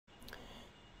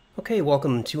Okay,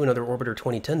 welcome to another Orbiter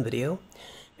 2010 video,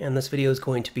 and this video is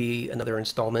going to be another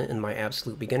installment in my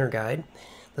Absolute Beginner Guide.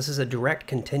 This is a direct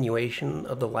continuation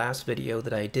of the last video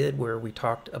that I did where we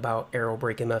talked about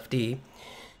AeroBrake MFD.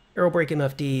 AeroBrake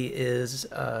MFD is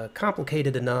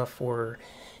complicated enough, or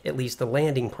at least the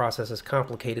landing process is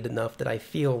complicated enough that I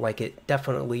feel like it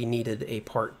definitely needed a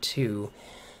part 2.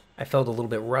 I felt a little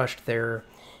bit rushed there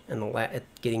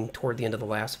getting toward the end of the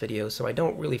last video, so I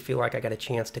don't really feel like I got a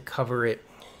chance to cover it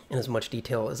in as much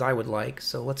detail as I would like.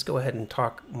 So let's go ahead and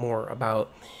talk more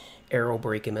about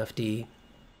AeroBrake MFD.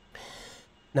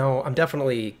 Now, I'm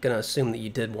definitely going to assume that you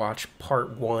did watch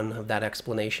part 1 of that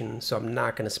explanation, so I'm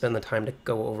not going to spend the time to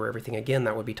go over everything again.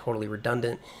 That would be totally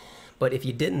redundant. But if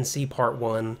you didn't see part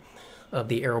 1 of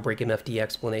the AeroBrake MFD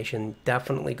explanation,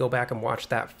 definitely go back and watch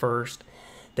that first,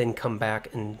 then come back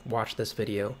and watch this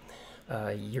video.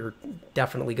 You're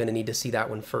definitely going to need to see that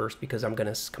one first because I'm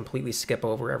going to completely skip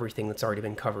over everything that's already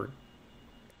been covered.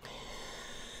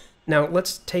 Now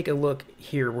let's take a look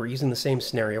here. We're using the same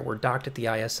scenario. We're docked at the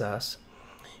ISS,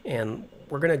 and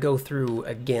we're going to go through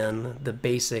again the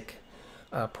basic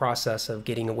process of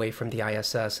getting away from the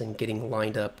ISS and getting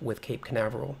lined up with Cape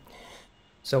Canaveral.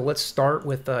 So let's start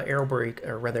with AeroBrake,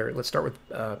 or rather, let's start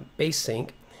with base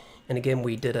sync. And again,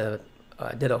 we did a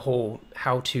whole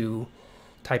how-to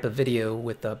type of video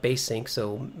with base sync,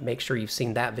 so make sure you've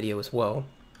seen that video as well.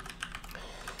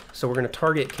 So we're going to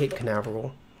target Cape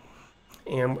Canaveral,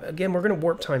 and again we're going to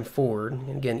warp time forward,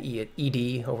 and again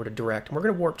ED over to direct, and we're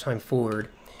going to warp time forward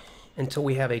until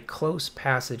we have a close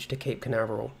passage to Cape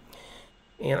Canaveral.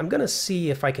 And I'm going to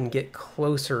see if I can get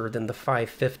closer than the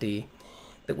 550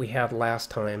 that we had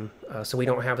last time, so we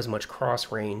don't have as much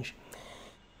cross range.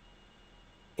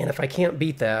 And if I can't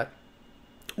beat that,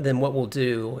 then what we'll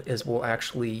do is we'll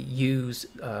actually use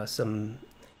some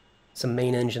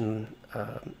main engine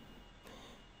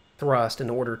thrust in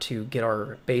order to get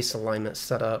our base alignment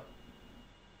set up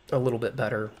a little bit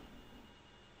better.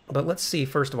 But let's see,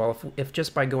 first of all, if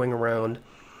just by going around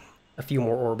a few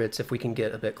more orbits, if we can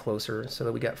get a bit closer, so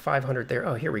that we got 500 there.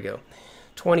 Oh, here we go.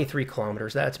 23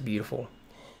 kilometers. That's beautiful.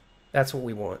 That's what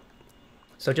we want.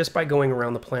 So just by going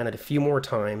around the planet a few more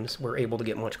times, we're able to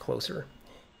get much closer.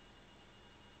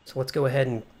 So let's go ahead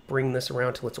and bring this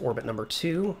around to its orbit number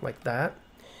 2, like that.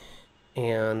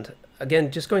 And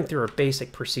again, just going through our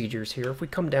basic procedures here, if we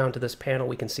come down to this panel,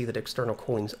 we can see that external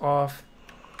cooling's off.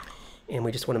 And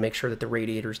we just want to make sure that the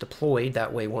radiator is deployed.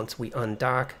 That way, once we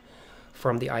undock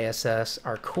from the ISS,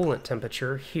 our coolant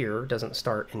temperature here doesn't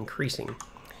start increasing.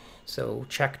 So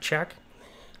check, check.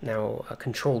 Now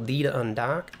Control D to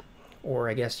undock, or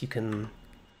I guess you can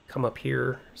come up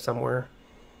here somewhere.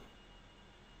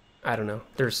 I don't know.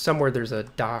 There's a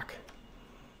dock.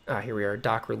 Ah, here we are,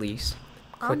 dock release.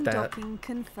 Click that.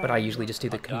 But I usually just do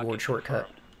the keyboard shortcut.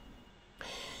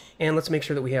 And let's make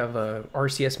sure that we have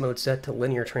RCS mode set to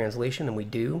linear translation, and we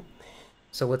do.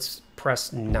 So let's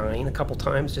press 9 a couple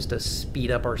times just to speed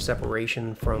up our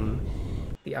separation from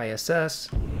the ISS.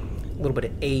 A little bit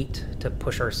of 8 to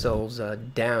push ourselves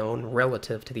down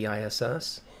relative to the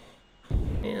ISS.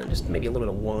 And just maybe a little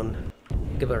bit of 1.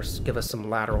 Give us some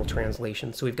lateral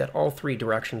translation. So we've got all 3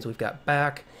 directions. We've got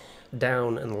back,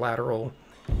 down, and lateral,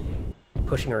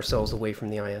 pushing ourselves away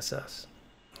from the ISS.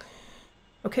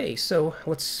 Okay, so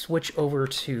let's switch over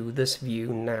to this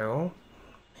view now.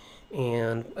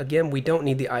 And again, we don't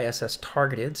need the ISS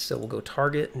targeted, so we'll go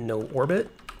target, no orbit.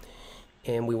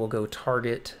 And we will go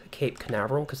target Cape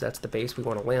Canaveral, because that's the base we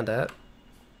want to land at.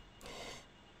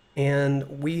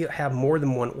 And we have more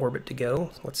than one orbit to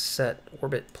go. Let's set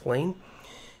orbit plane.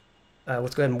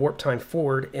 Let's go ahead and warp time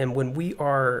forward, and when we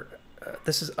are,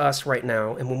 this is us right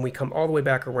now, and when we come all the way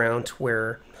back around to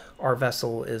where our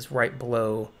vessel is right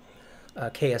below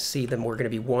KSC, then we're going to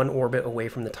be 1 orbit away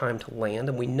from the time to land,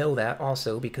 and we know that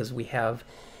also because we have,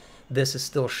 this is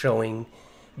still showing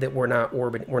that we're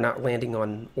not landing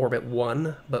on orbit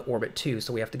 1, but orbit 2,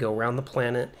 so we have to go around the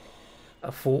planet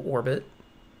a full orbit.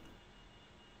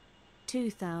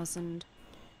 2000.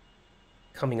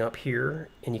 Coming up here,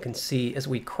 and you can see as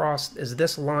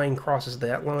this line crosses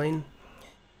that line,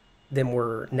 then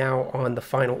we're now on the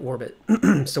final orbit.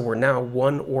 So we're now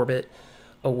 1 orbit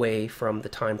away from the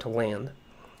time to land.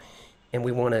 And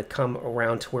we want to come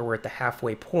around to where we're at the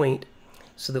halfway point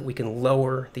so that we can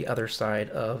lower the other side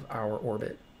of our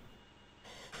orbit.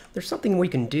 There's something we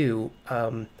can do.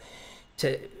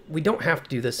 We don't have to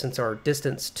do this since our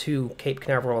distance to Cape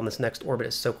Canaveral on this next orbit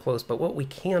is so close, but what we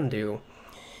can do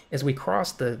as we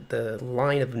cross the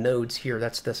line of nodes here,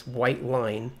 that's this white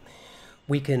line,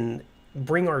 we can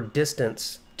bring our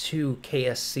distance to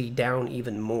KSC down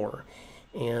even more.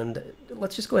 And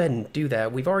let's just go ahead and do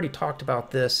that. We've already talked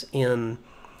about this in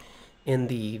in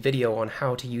the video on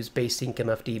how to use base sync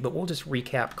MFD, but we'll just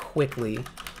recap quickly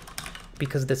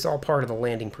because that's all part of the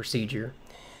landing procedure.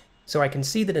 So I can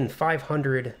see that in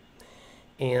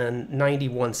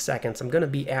 591 seconds, I'm going to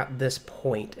be at this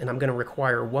point, and I'm going to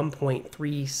require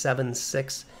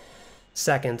 1.376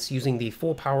 seconds using the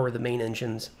full power of the main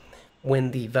engines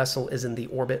when the vessel is in the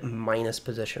orbit minus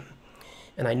position.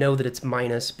 And I know that it's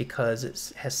minus because it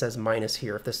says minus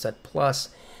here. If this said plus,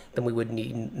 then we would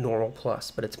need normal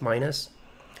plus, but it's minus.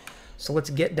 So let's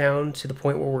get down to the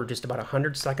point where we're just about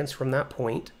 100 seconds from that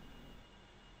point.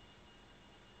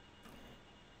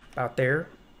 About there.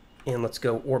 And let's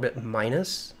go orbit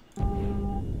minus.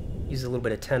 Use a little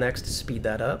bit of 10x to speed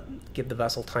that up. Give the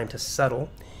vessel time to settle.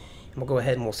 And we'll go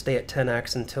ahead and we'll stay at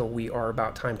 10x until we are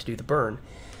about time to do the burn.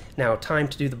 Now, time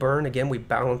to do the burn, again, we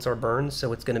balance our burns,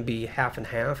 so it's going to be half and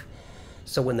half.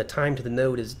 So when the time to the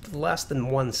node is less than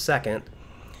 1 second,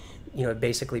 you know, it'd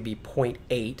basically be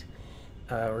 0.8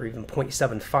 or even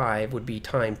 0.75 would be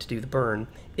time to do the burn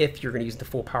if you're going to use the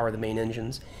full power of the main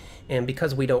engines. And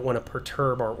because we don't want to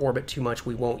perturb our orbit too much,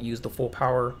 we won't use the full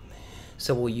power,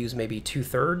 so we'll use maybe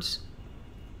 2/3.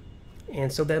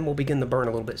 And so then we'll begin the burn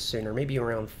a little bit sooner, maybe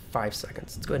around 5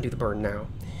 seconds. Let's go ahead and do the burn now.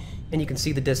 And you can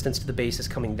see the distance to the base is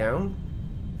coming down.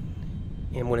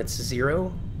 And when it's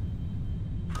 0,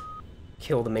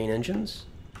 kill the main engines.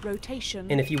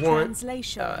 Rotation. And if you want,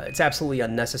 it's absolutely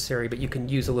unnecessary, but you can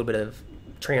use a little bit of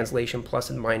translation plus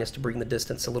and minus to bring the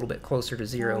distance a little bit closer to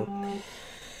 0.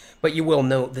 But you will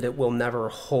note that it will never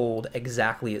hold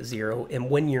exactly at 0. And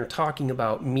when you're talking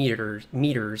about meters,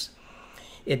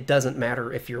 it doesn't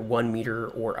matter if you're 1 meter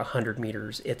or 100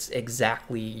 meters. It's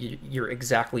exactly, you're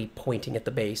exactly pointing at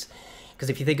the base. Because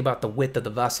if you think about the width of the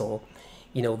vessel,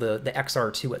 you know, the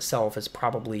XR2 itself is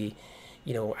probably,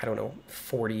 you know, I don't know,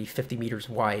 40, 50 meters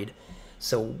wide.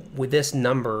 So with this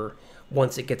number,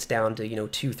 once it gets down to, you know,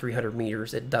 200-300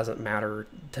 meters, it doesn't matter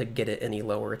to get it any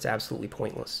lower. It's absolutely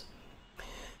pointless.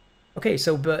 Okay,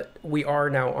 so but we are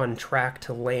now on track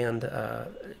to land,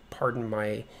 pardon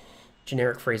my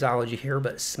generic phraseology here,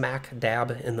 but smack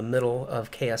dab in the middle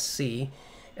of KSC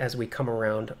as we come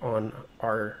around on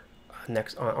our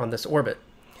on this orbit.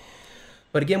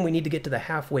 But again, we need to get to the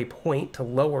halfway point to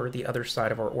lower the other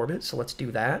side of our orbit, so let's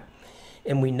do that.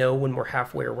 And we know when we're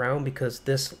halfway around because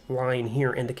this line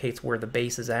here indicates where the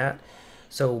base is at.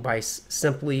 So by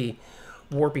simply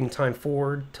warping time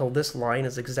forward till this line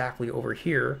is exactly over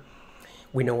here,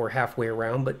 we know we're halfway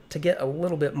around. But to get a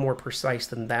little bit more precise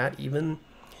than that, even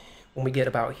when we get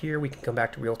about here, we can come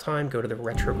back to real time, go to the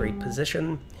retrograde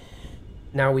position.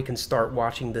 Now we can start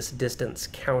watching this distance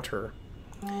counter.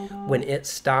 When it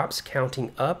stops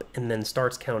counting up and then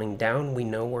starts counting down, we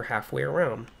know we're halfway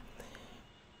around.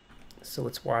 So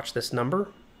let's watch this number.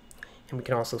 And we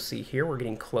can also see here we're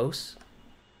getting close.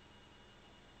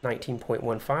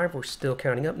 19.15, we're still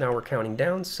counting up. Now we're counting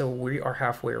down, so we are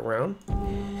halfway around.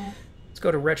 Let's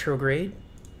go to retrograde.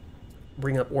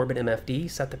 Bring up orbit MFD,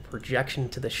 set the projection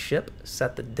to the ship,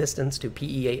 set the distance to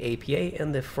PEA APA,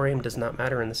 and the frame does not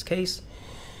matter in this case.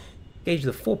 Gauge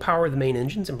the full power of the main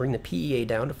engines and bring the PEA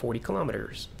down to 40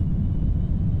 kilometers.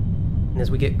 And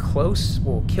as we get close,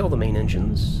 we'll kill the main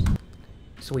engines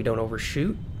so we don't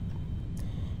overshoot.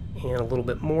 And a little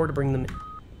bit more to bring the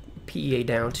PEA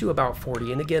down to about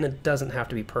 40. And again, it doesn't have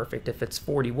to be perfect. If it's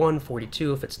 41,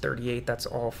 42, if it's 38, that's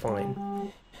all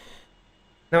fine.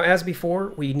 Now, as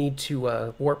before, we need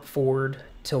to warp forward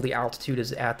till the altitude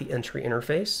is at the entry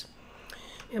interface.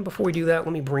 And before we do that,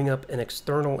 let me bring up an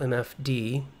external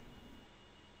MFD.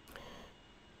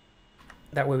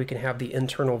 That way we can have the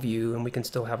internal view and we can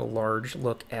still have a large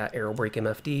look at AeroBrake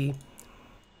MFD.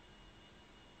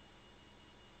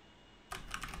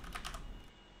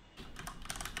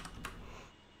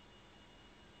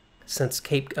 Since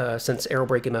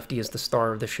AeroBrake MFD is the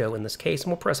star of the show in this case,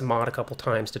 and we'll press mod a couple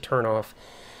times to turn off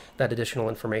that additional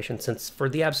information, since for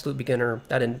the absolute beginner,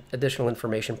 that additional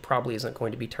information probably isn't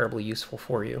going to be terribly useful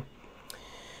for you.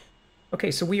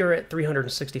 Okay, so we are at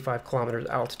 365 kilometers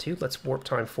altitude. Let's warp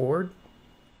time forward.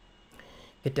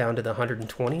 Get down to the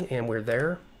 120, and we're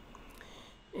there.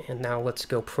 And now let's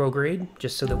go prograde,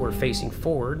 just so that we're facing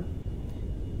forward.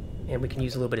 And we can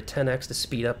use a little bit of 10x to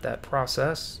speed up that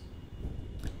process.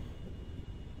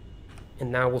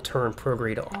 And now we'll turn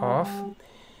prograde off,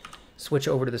 switch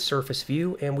over to the surface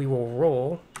view, and we will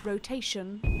roll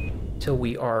rotation till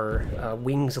we are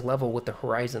wings level with the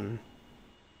horizon.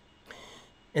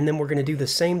 And then we're going to do the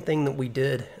same thing that we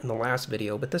did in the last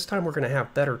video, but this time we're going to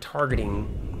have better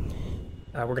targeting.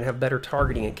 We're going to have better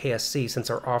targeting at KSC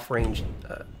since our off-range,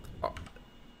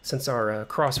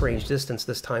 cross-range distance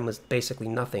this time was basically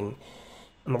nothing.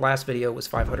 In the last video it was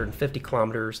 550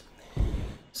 kilometers.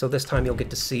 So this time you'll get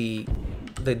to see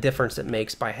the difference it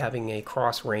makes by having a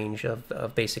cross range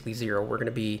of basically 0. We're going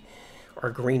to be, our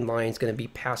green line is going to be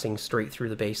passing straight through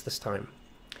the base this time.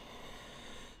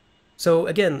 So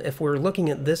again, if we're looking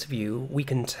at this view, we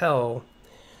can tell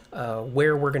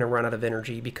where we're going to run out of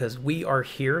energy because we are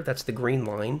here, that's the green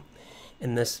line,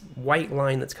 and this white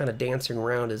line that's kind of dancing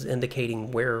around is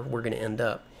indicating where we're going to end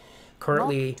up.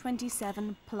 Currently,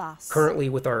 27 plus. Currently,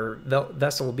 with our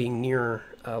vessel being near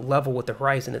level with the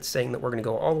horizon, it's saying that we're going to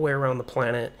go all the way around the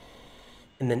planet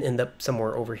and then end up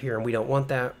somewhere over here. And we don't want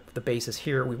that. The base is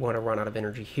here. We want to run out of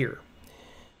energy here.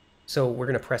 So we're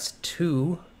going to press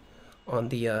 2 on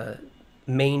the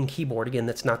main keyboard. Again,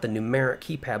 that's not the numeric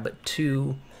keypad, but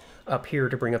 2 up here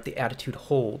to bring up the attitude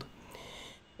hold.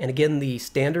 And again, the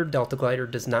standard Delta glider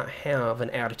does not have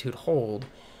an attitude hold,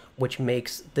 which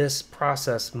makes this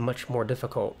process much more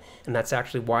difficult. And that's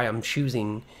actually why I'm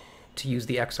choosing to use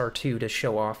the XR2 to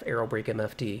show off AeroBrake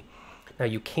MFD. Now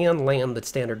you can land the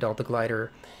standard Delta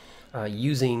glider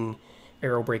using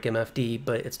AeroBrake MFD,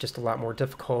 but it's just a lot more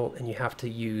difficult and you have to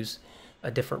use a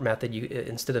different method.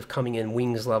 Instead of coming in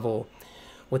wings level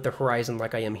with the horizon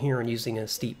like I am here and using a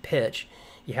steep pitch,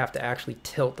 you have to actually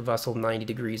tilt the vessel 90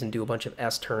 degrees and do a bunch of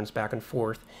S-turns back and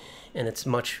forth, and it's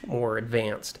much more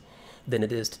advanced than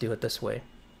it is to do it this way.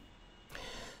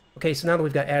 Okay, so now that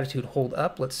we've got attitude hold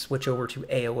up, let's switch over to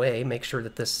AOA. Make sure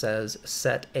that this says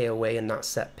set AOA and not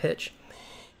set pitch.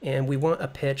 And we want a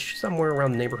pitch somewhere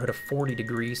around the neighborhood of 40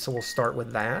 degrees, so we'll start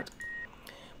with that.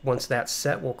 Once that's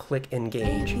set, we'll click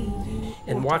engage.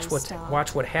 And watch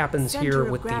what happens here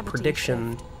with the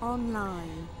prediction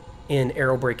in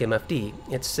AeroBrake MFD.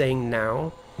 It's saying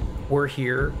now we're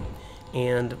here,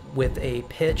 and with a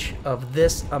pitch of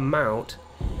this amount,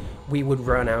 we would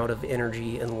run out of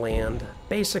energy and land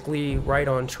basically right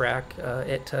on track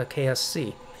at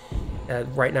KSC.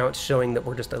 Right now it's showing that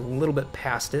we're just a little bit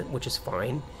past it, which is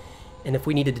fine. And if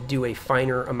we needed to do a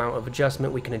finer amount of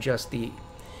adjustment, we can adjust the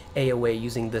AOA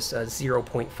using this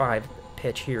 0.5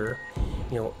 pitch here.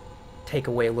 You know, take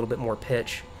away a little bit more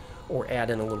pitch or add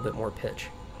in a little bit more pitch.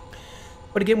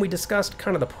 But again, we discussed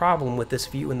kind of the problem with this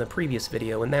view in the previous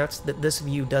video, and that's that this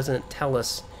view doesn't tell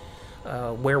us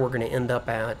where we're going to end up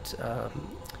at,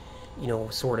 you know,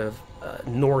 sort of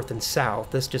north and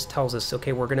south. This just tells us,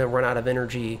 okay, we're going to run out of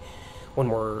energy when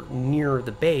we're near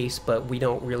the base, but we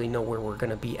don't really know where we're going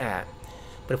to be at.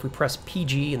 But if we press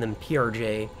PG and then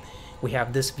PRJ, we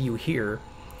have this view here,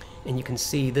 and you can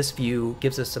see this view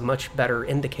gives us a much better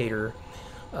indicator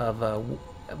of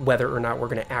whether or not we're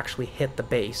going to actually hit the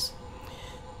base.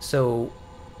 So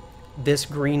this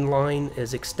green line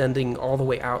is extending all the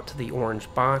way out to the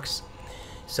orange box.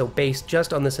 So based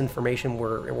just on this information,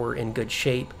 we're in good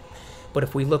shape. But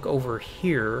if we look over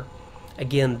here,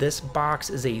 again, this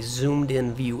box is a zoomed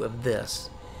in view of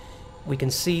this. We can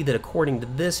see that according to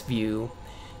this view,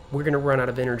 we're going to run out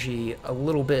of energy a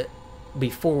little bit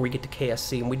before we get to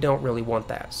KSC, and we don't really want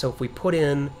that. So if we put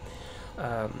in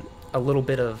a little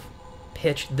bit of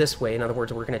pitch this way, in other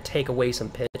words, we're going to take away some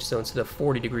pitch, so instead of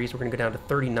 40 degrees, we're going to go down to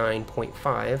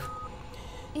 39.5.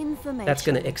 That's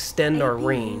going to extend our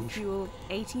range. Fuel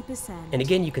 80%. And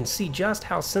again, you can see just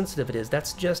how sensitive it is.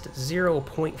 That's just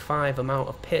 0.5 amount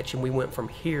of pitch, and we went from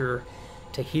here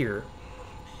to here.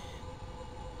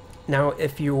 Now,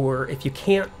 if you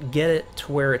can't get it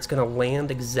to where it's going to land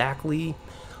exactly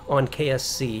on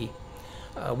KSC,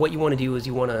 what you want to do is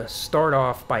you want to start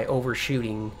off by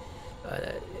overshooting.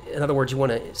 In other words,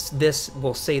 this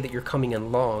will say that you're coming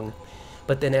in long,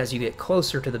 but then as you get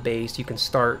closer to the base, you can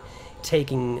start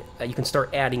adding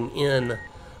in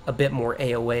a bit more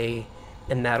AOA,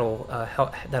 and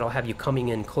that'll have you coming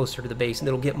in closer to the base, and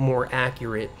it'll get more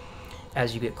accurate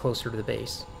as you get closer to the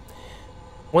base.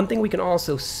 One thing we can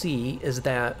also see is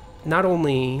that not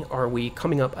only are we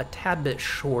coming up a tad bit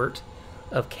short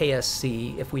of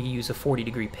KSC if we use a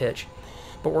 40-degree pitch,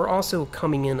 but we're also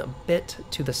coming in a bit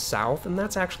to the south, and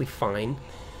that's actually fine.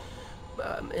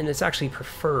 And it's actually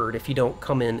preferred if you don't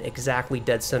come in exactly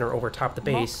dead center over top the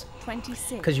base,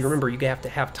 because you remember you have to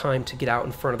have time to get out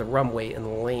in front of the runway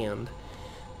and land.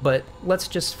 But let's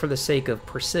just, for the sake of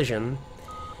precision,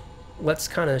 let's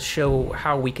kind of show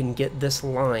how we can get this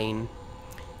line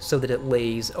so that it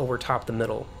lays over top the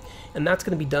middle. And that's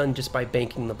going to be done just by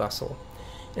banking the vessel.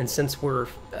 And since we're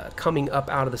coming up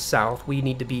out of the south, we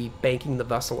need to be banking the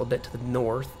vessel a bit to the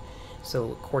north.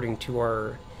 So according to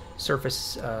our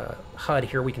surface HUD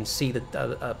here, we can see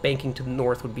that banking to the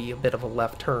north would be a bit of a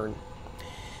left turn.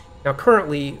 Now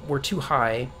currently we're too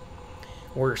high.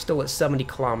 We're still at 70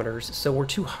 kilometers, so we're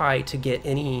too high to get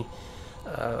any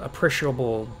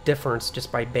appreciable difference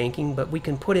just by banking, but we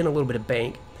can put in a little bit of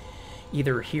bank,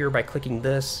 either here by clicking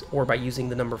this or by using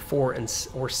the number 4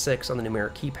 or 6 on the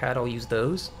numeric keypad. I'll use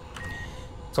those.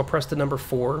 So I'll press the number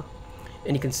 4,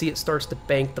 and you can see it starts to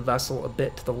bank the vessel a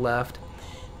bit to the left.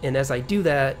 And as I do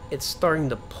that, it's starting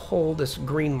to pull this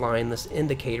green line, this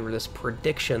indicator, this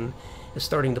prediction is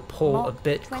starting to pull a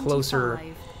bit closer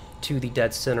to the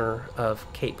dead center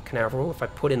of Cape Canaveral. If I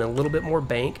put in a little bit more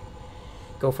bank,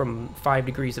 go from 5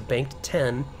 degrees of bank to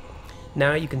 10,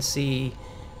 now you can see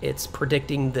it's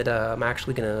predicting that I'm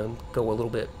actually going to go a little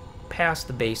bit past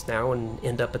the base now and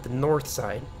end up at the north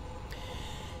side.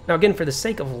 Now again, for the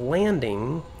sake of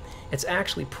landing, it's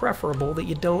actually preferable that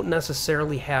you don't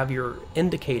necessarily have your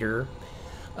indicator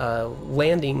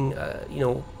landing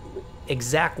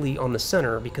exactly on the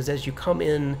center, because as you come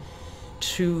in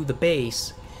to the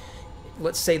base,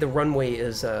 let's say the runway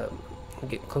is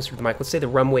get closer to the mic, let's say the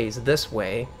runway is this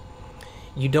way,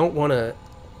 you don't want to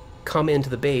come into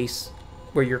the base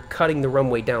where you're cutting the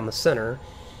runway down the center,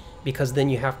 because then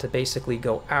you have to basically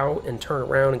go out and turn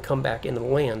around and come back into the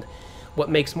land. What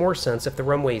makes more sense, if the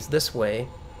runway is this way,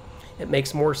 it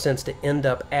makes more sense to end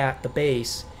up at the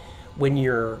base when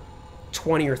you're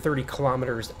 20 or 30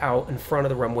 kilometers out in front of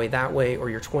the runway that way, or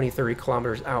you're 20-30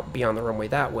 kilometers out beyond the runway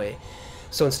that way.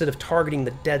 So instead of targeting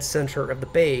the dead center of the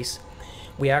base,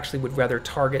 we actually would rather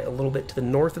target a little bit to the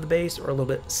north of the base or a little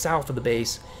bit south of the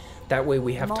base. That way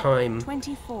we have time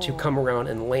to come around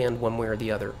and land one way or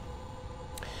the other.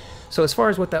 So as far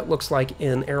as what that looks like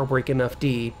in AeroBrake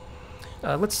MFD,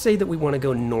 let's say that we want to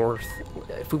go north.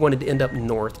 If we wanted to end up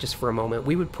north just for a moment,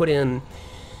 we would put in,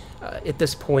 at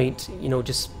this point,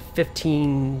 just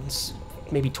 15,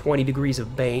 maybe 20 degrees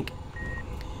of bank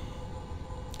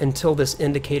until this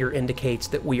indicator indicates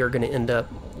that we are going to end up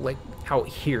like out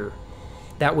here.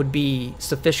 That would be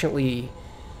sufficiently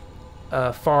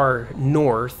far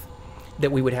north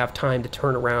that we would have time to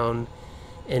turn around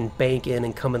and bank in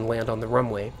and come and land on the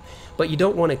runway. But you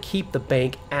don't want to keep the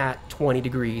bank at 20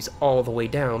 degrees all the way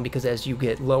down, because as you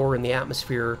get lower in the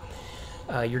atmosphere,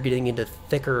 you're getting into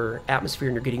thicker atmosphere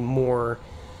and you're getting more,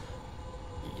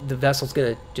 the vessel's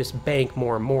going to just bank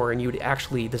more and more, and you'd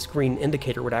actually, this green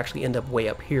indicator would actually end up way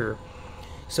up here.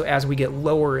 So as we get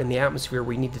lower in the atmosphere,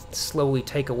 we need to slowly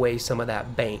take away some of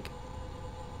that bank.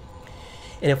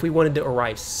 And if we wanted to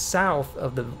arrive south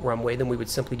of the runway, then we would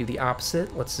simply do the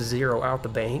opposite. Let's zero out the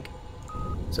bank.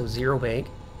 So zero bank.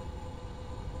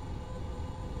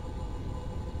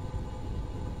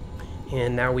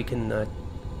 And now we can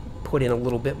put in a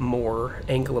little bit more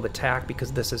angle of attack,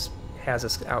 because this has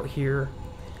us out here.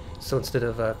 So instead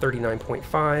of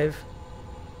 39.5,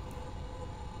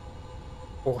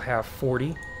 we'll have 40.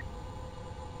 You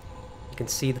can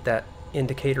see that that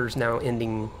indicator is now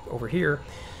ending over here.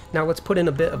 Now let's put in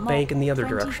a bit of bank in the other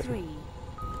direction.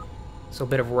 So a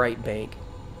bit of right bank.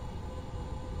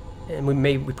 And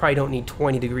we probably don't need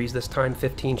 20 degrees this time.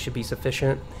 15 should be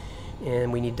sufficient.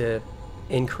 And we need to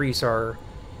increase our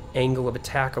angle of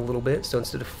attack a little bit. So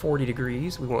instead of 40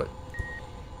 degrees, we want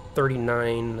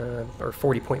 39 or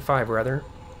 40.5 rather.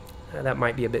 That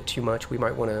might be a bit too much. We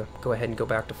might want to go ahead and go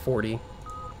back to 40.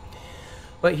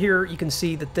 But here you can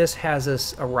see that this has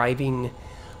us arriving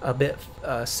a bit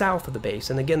south of the base,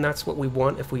 and again, that's what we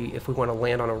want if we want to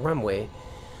land on a runway.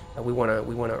 We want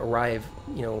to arrive,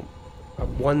 on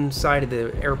one side of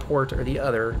the airport or the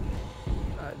other.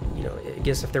 I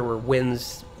guess if there were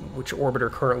winds, which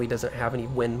Orbiter currently doesn't have any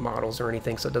wind models or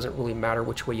anything, so it doesn't really matter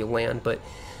which way you land, but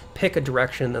pick a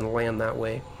direction and land that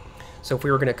way. So if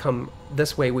we were going to come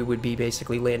this way, we would be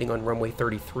basically landing on runway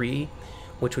 33,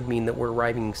 which would mean that we're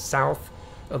arriving south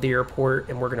of the airport,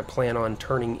 and we're going to plan on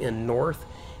turning in north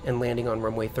and landing on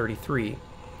runway 33.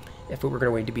 If it were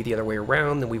going to be the other way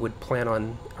around, then we would plan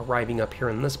on arriving up here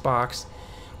in this box,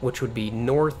 which would be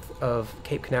north of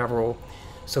Cape Canaveral,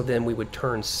 so then we would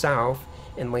turn south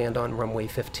and land on runway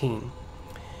 15.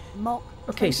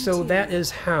 Okay, so that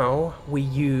is how we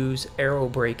use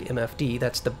AeroBrake MFD.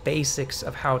 That's the basics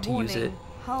of how to use it.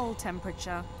 Hull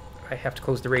temperature. I have to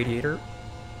close the radiator.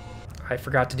 I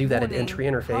forgot to do that at entry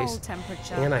interface.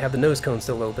 And I have the nose cone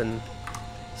still open.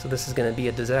 So this is going to be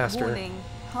a disaster. Warning,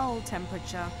 hull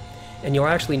temperature. And you'll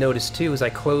actually notice too, as I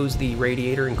close the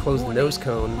radiator and close the nose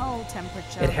cone,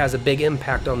 it has a big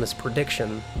impact on this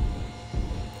prediction.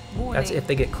 That's if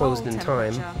they get closed in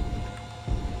time.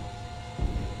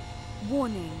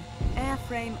 Warning,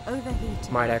 airframe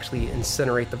overheating. Might actually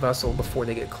incinerate the vessel before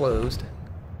they get closed.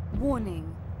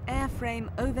 Warning, airframe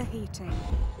overheating.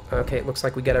 Okay, it looks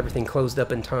like we got everything closed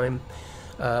up in time.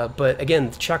 But again,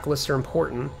 the checklists are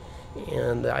important,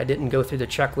 and I didn't go through the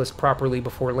checklist properly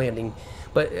before landing.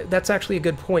 But that's actually a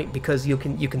good point, because you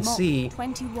can see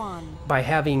 21. by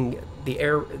having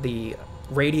the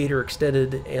radiator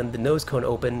extended and the nose cone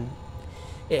open,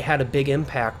 it had a big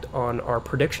impact on our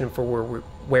prediction for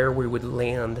where we would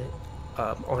land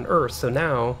on Earth. So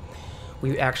now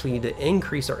we actually need to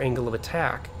increase our angle of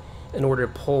attack in order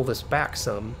to pull this back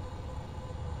some.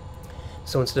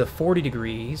 So instead of 40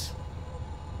 degrees,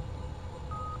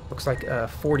 looks like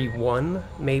 41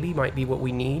 maybe might be what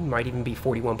we need, might even be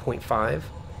 41.5.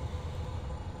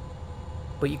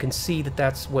 But you can see that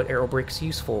that's what AeroBrake's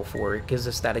useful for. It gives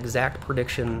us that exact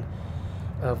prediction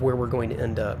of where we're going to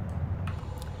end up.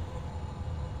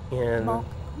 And Mach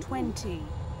 20.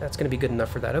 That's going to be good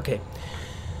enough for that. Okay.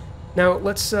 Now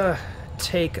let's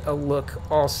take a look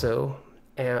also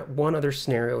at one other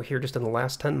scenario here just in the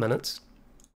last 10 minutes.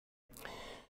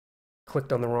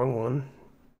 Clicked on the wrong one.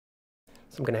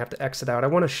 So I'm going to have to exit out. I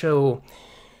want to show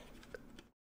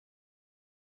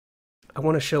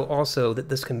also that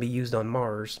this can be used on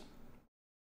Mars.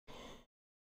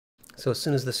 So as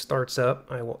soon as this starts up,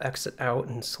 I will exit out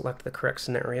and select the correct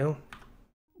scenario.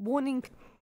 Warning.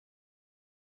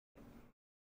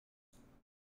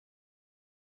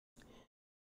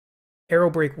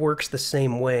 AeroBrake works the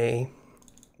same way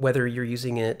whether you're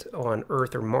using it on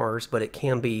Earth or Mars, but it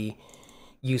can be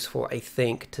useful, I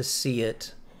think, to see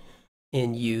it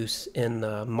in use in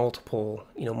multiple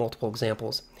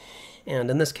examples.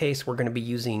 And in this case, we're going to be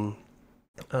using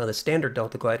the standard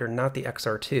Delta glider, not the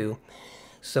XR2,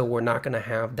 so we're not going to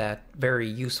have that very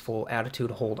useful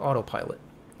attitude hold autopilot.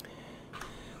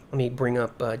 Let me bring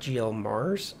up GL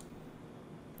Mars.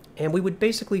 And we would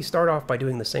basically start off by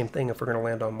doing the same thing if we're going to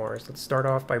land on Mars. Let's start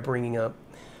off by bringing up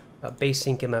base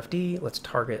sync MFD. Let's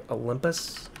target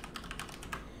Olympus.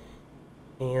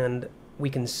 And we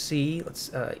can see,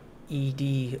 let's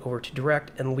ED over to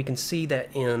direct, and we can see that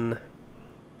in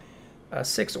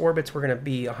 6 orbits we're going to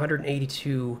be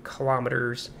 182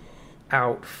 kilometers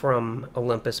out from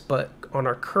Olympus, but on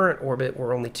our current orbit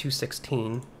we're only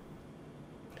 216.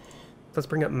 Let's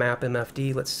bring up map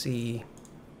MFD. Let's see.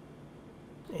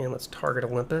 And let's target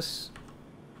Olympus.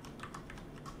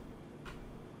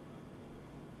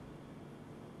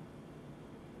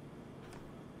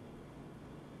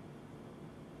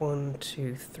 One,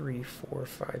 two, three, four,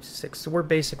 five, six. So we're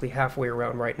basically halfway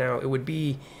around right now. It would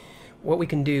be what we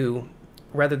can do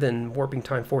rather than warping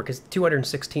time forward, because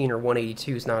 216 or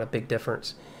 182 is not a big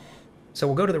difference. So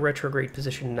we'll go to the retrograde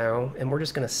position now, and we're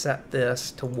just going to set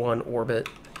this to 1 orbit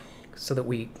so that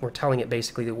we're telling it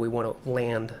basically that we want to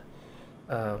land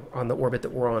on the orbit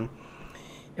that we're on.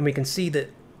 And we can see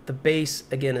that the base,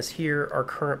 again, is here. Our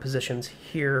current position's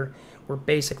here. We're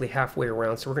basically halfway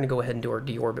around, so we're going to go ahead and do our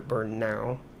deorbit burn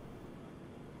now.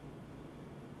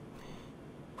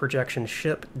 Projection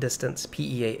ship, distance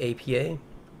PEA, APA.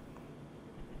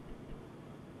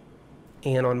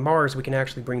 And on Mars, we can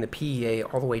actually bring the PEA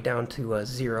all the way down to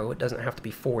 0. It doesn't have to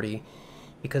be 40,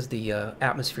 because the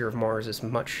atmosphere of Mars is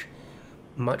much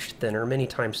thinner, many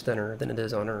times thinner than it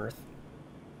is on Earth.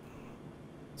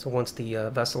 So once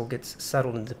the vessel gets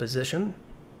settled into position,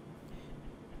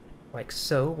 like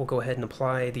so, we'll go ahead and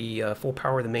apply the full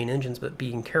power of the main engines, but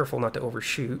being careful not to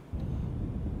overshoot.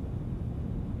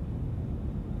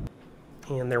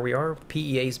 And there we are.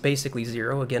 PEA is basically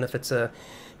 0. Again, if it's a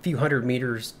few hundred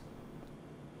meters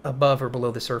above or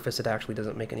below the surface, it actually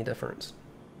doesn't make any difference.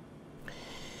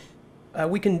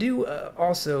 We can do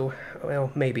also,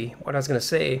 well, maybe, what I was going to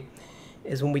say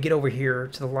is when we get over here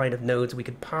to the line of nodes, we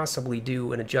could possibly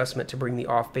do an adjustment to bring the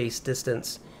off-base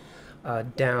distance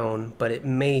down, but it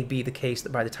may be the case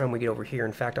that by the time we get over here,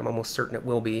 in fact, I'm almost certain it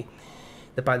will be,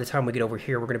 that by the time we get over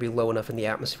here, we're going to be low enough in the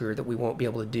atmosphere that we won't be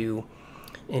able to do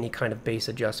any kind of base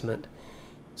adjustment.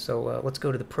 So let's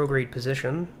go to the prograde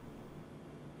position.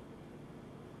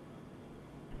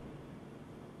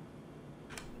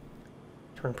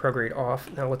 Turn prograde off.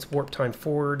 Now let's warp time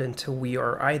forward until we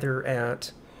are either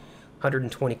at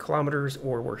 120 kilometers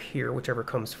or we're here, whichever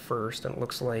comes first. And it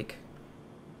looks like,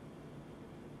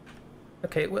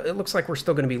 okay, well, it looks like we're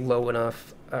still going to be low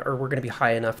enough, or we're going to be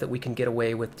high enough that we can get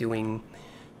away with doing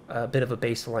a bit of a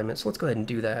base alignment. So let's go ahead and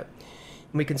do that.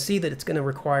 And we can see that it's going to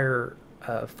require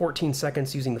 14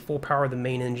 seconds using the full power of the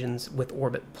main engines with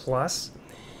orbit plus.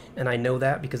 And I know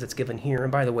that because it's given here.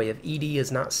 And by the way, if ED is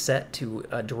not set to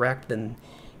direct, then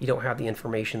you don't have the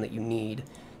information that you need.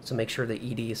 So make sure that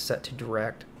ED is set to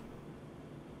direct.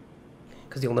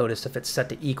 Because you'll notice if it's set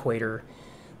to equator,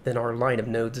 then our line of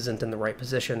nodes isn't in the right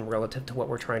position relative to what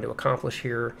we're trying to accomplish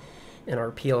here, and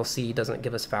our PLC doesn't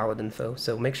give us valid info,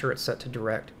 so make sure it's set to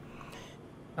direct.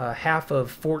 Half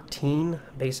of 14,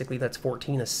 basically that's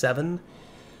 14 is 7,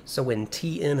 so when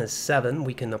TN is 7,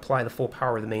 we can apply the full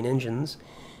power of the main engines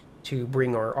to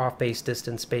bring our off-base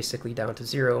distance basically down to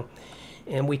 0.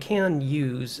 And we can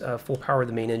use full power of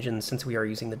the main engine since we are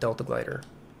using the Delta Glider.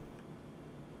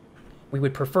 We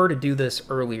would prefer to do this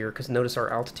earlier because notice our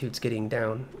altitude's getting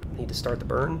down. Need to start the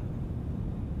burn.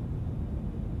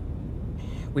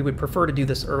 We would prefer to do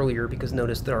this earlier because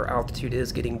notice that our altitude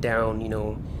is getting down, you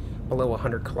know, below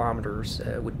 100 kilometers.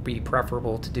 It would be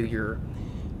preferable to do your...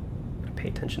 Pay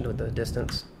attention to the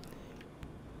distance.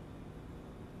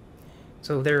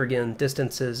 So there again,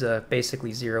 distance is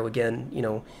basically 0. Again, you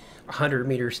know, 100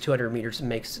 meters, 200 meters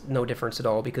makes no difference at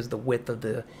all because the width of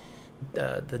the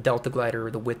Delta Glider,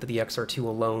 or the width of the XR2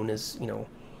 alone is, you know,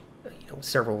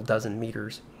 several dozen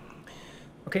meters.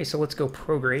 Okay, so let's go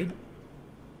prograde.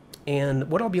 And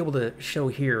what I'll be able to show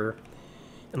here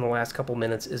in the last couple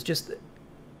minutes is just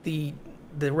the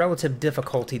relative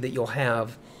difficulty that you'll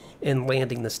have in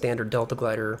landing the standard Delta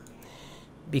Glider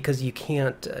because you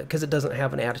can't, because it doesn't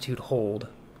have an attitude hold.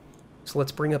 So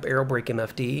let's bring up AeroBrake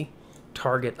MFD,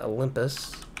 target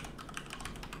Olympus,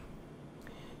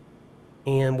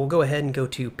 and we'll go ahead and go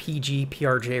to PG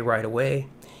PRJ right away,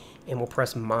 and we'll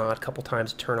press mod a couple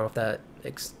times to turn off that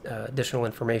additional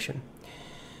information.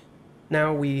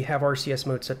 Now we have RCS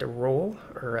mode set to roll,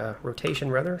 or rotation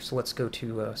rather, so let's go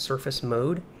to surface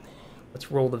mode.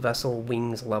 Let's roll the vessel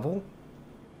wings level.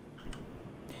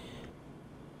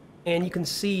 And you can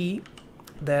see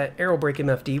that AeroBrake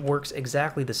MFD works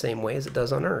exactly the same way as it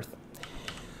does on Earth.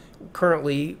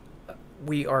 Currently,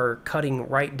 we are cutting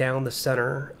right down the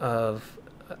center of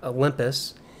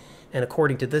Olympus, and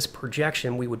according to this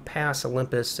projection, we would pass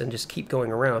Olympus and just keep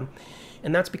going around.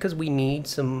 And that's because we need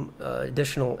some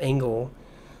additional angle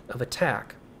of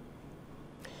attack.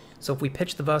 So if we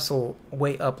pitch the vessel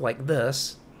way up like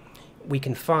this, we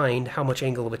can find how much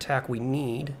angle of attack we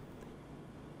need.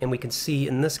 And we can see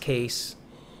in this case,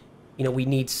 you know, we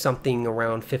need something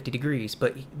around 50 degrees.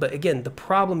 But again, the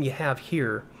problem you have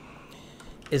here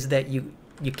is that you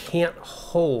can't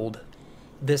hold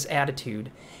this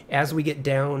attitude. As we get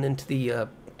down into the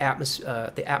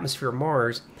atmosphere of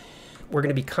Mars, we're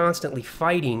going to be constantly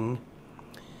fighting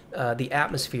the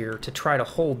atmosphere to try to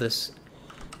hold this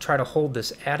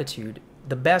attitude.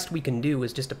 The best we can do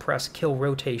is just to press kill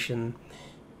rotation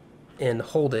and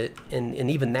hold it, and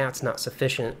even that's not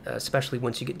sufficient, especially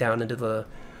once you get down into the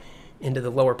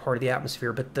lower part of the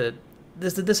atmosphere. But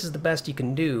this is the best you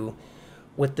can do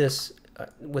with this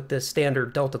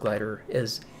standard Delta Glider,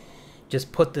 is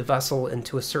just put the vessel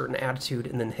into a certain attitude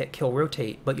and then hit kill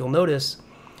rotate. But you'll notice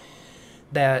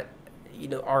that, you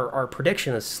know, our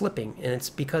prediction is slipping, and it's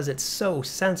because it's so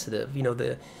sensitive. You know,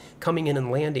 the coming in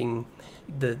and landing,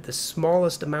 the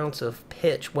smallest amounts of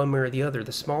pitch one way or the other,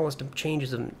 the smallest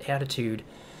changes in attitude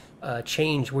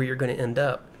change where you're going to end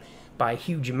up by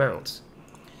huge amounts.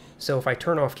 So if I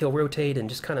turn off kill rotate and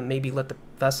just kind of maybe let the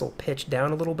vessel pitch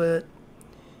down a little bit,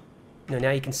 you know,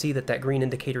 now you can see that green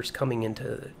indicator is coming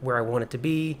into where I want it to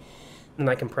be, and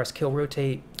I can press kill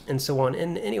rotate and so on.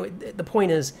 And anyway, the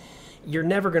point is, you're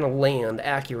never going to land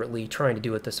accurately trying to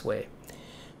do it this way.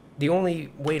 The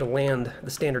only way to land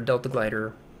the standard Delta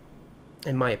Glider,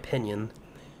 in my opinion,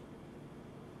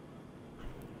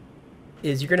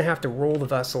 is you're going to have to roll the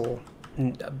vessel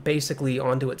basically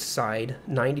onto its side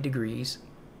 90 degrees.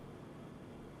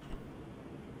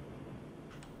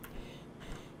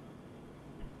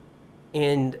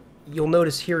 And you'll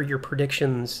notice here your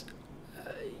predictions,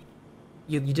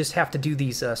 you just have to do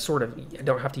these you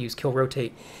don't have to use kill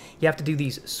rotate, you have to do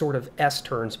these sort of S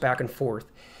turns back and forth.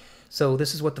 So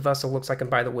this is what the vessel looks like, and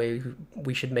by the way,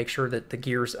 we should make sure that the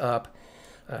gear's up,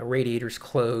 radiators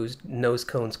closed, nose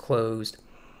cones closed,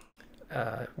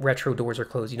 retro doors are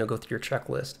closed, you know, go through your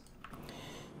checklist.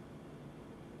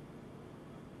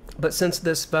 But since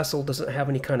this vessel doesn't have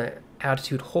any kind of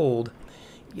attitude hold,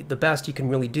 the best you can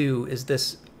really do is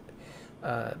this,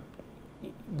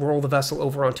 roll the vessel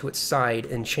over onto its side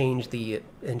and change the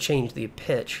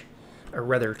pitch, or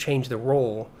rather change the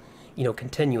roll, you know,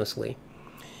 continuously.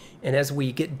 And as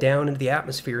we get down into the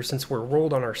atmosphere, since we're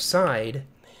rolled on our side,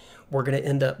 we're going to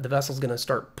end up, the vessel's going to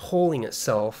start pulling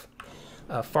itself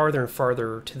farther and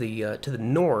farther to the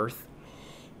north,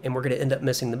 and we're going to end up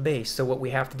missing the base. So what we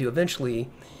have to do eventually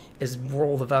is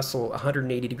roll the vessel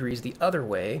 180 degrees the other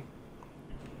way,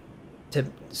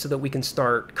 so that we can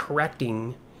start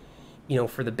correcting, you know,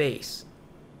 for the base.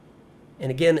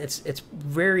 And again, it's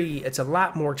a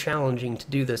lot more challenging to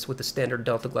do this with the standard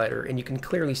Delta Glider, and you can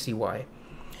clearly see why.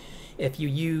 If you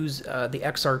use the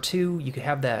XR2, you can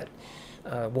have that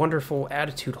wonderful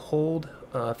attitude hold.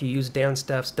 If you use Dan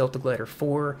Steff's Delta Glider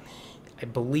 4, I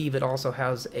believe it also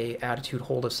has a attitude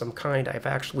hold of some kind. I've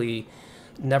actually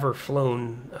never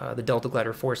flown the Delta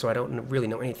Glider 4, so I don't really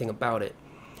know anything about it.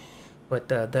 But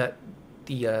the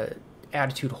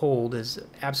attitude hold is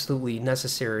absolutely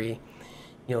necessary,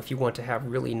 you know, if you want to have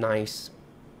really nice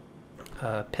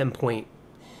pinpoint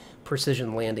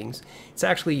precision landings. It's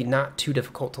actually not too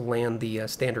difficult to land the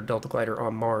standard Delta glider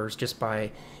on Mars just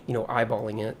by, you know,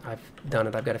 eyeballing it. I've done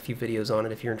it. I've got a few videos on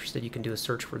it. If you're interested, you can do a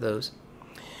search for those.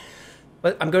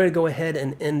 But I'm going to go ahead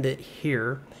and end it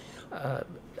here.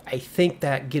 I think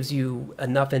that gives you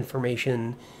enough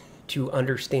information to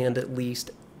understand at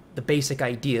least the basic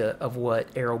idea of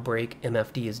what AeroBrake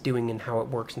MFD is doing and how it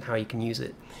works and how you can use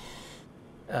it.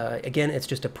 Again, it's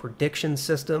just a prediction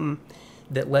system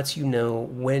that lets you know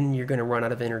when you're going to run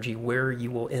out of energy, where you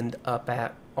will end up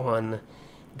at on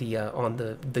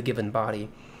the given body.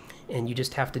 And you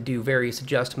just have to do various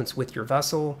adjustments with your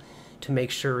vessel to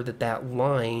make sure that that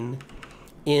line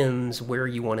ends where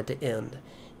you want it to end.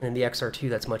 And in the XR2,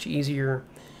 that's much easier,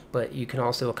 but you can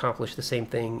also accomplish the same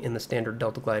thing in the standard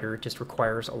Delta glider. It just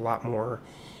requires a lot more,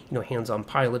 you know, hands-on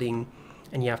piloting,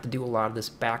 and you have to do a lot of this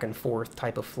back and forth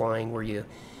type of flying where you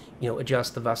know,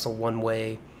 adjust the vessel one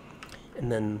way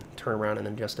and then turn around and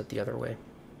adjust it the other way.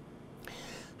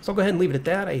 So I'll go ahead and leave it at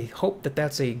that. I hope that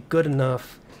that's a good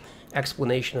enough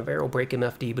explanation of AeroBrake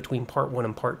MFD between part 1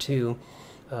 and part 2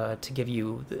 to give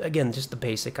you, again, just the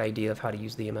basic idea of how to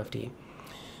use the MFD.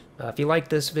 If you like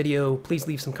this video, please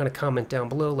leave some kind of comment down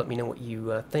below. Let me know what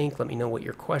you think. Let me know what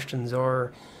your questions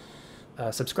are.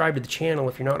 Subscribe to the channel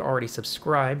if you're not already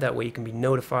subscribed. That way you can be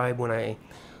notified when I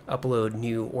upload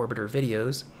new orbiter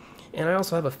videos. And I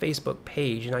also have a Facebook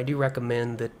page, and I do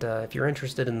recommend that if you're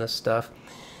interested in this stuff,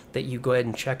 that you go ahead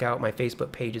and check out my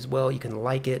Facebook page as well. You can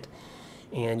like it,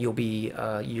 and you'll be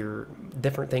your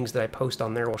different things that I post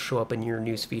on there will show up in your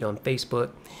newsfeed on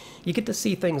Facebook. You get to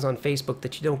see things on Facebook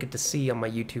that you don't get to see on my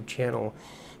YouTube channel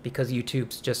because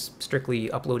YouTube's just strictly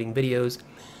uploading videos.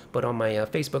 But on my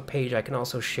Facebook page, I can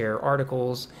also share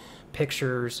articles,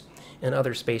 pictures, and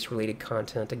other space-related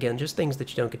content. Again, just things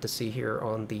that you don't get to see here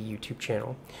on the YouTube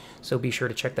channel. So be sure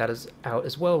to check that out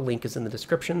as well. Link is in the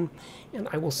description, and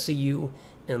I will see you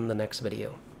in the next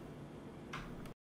video.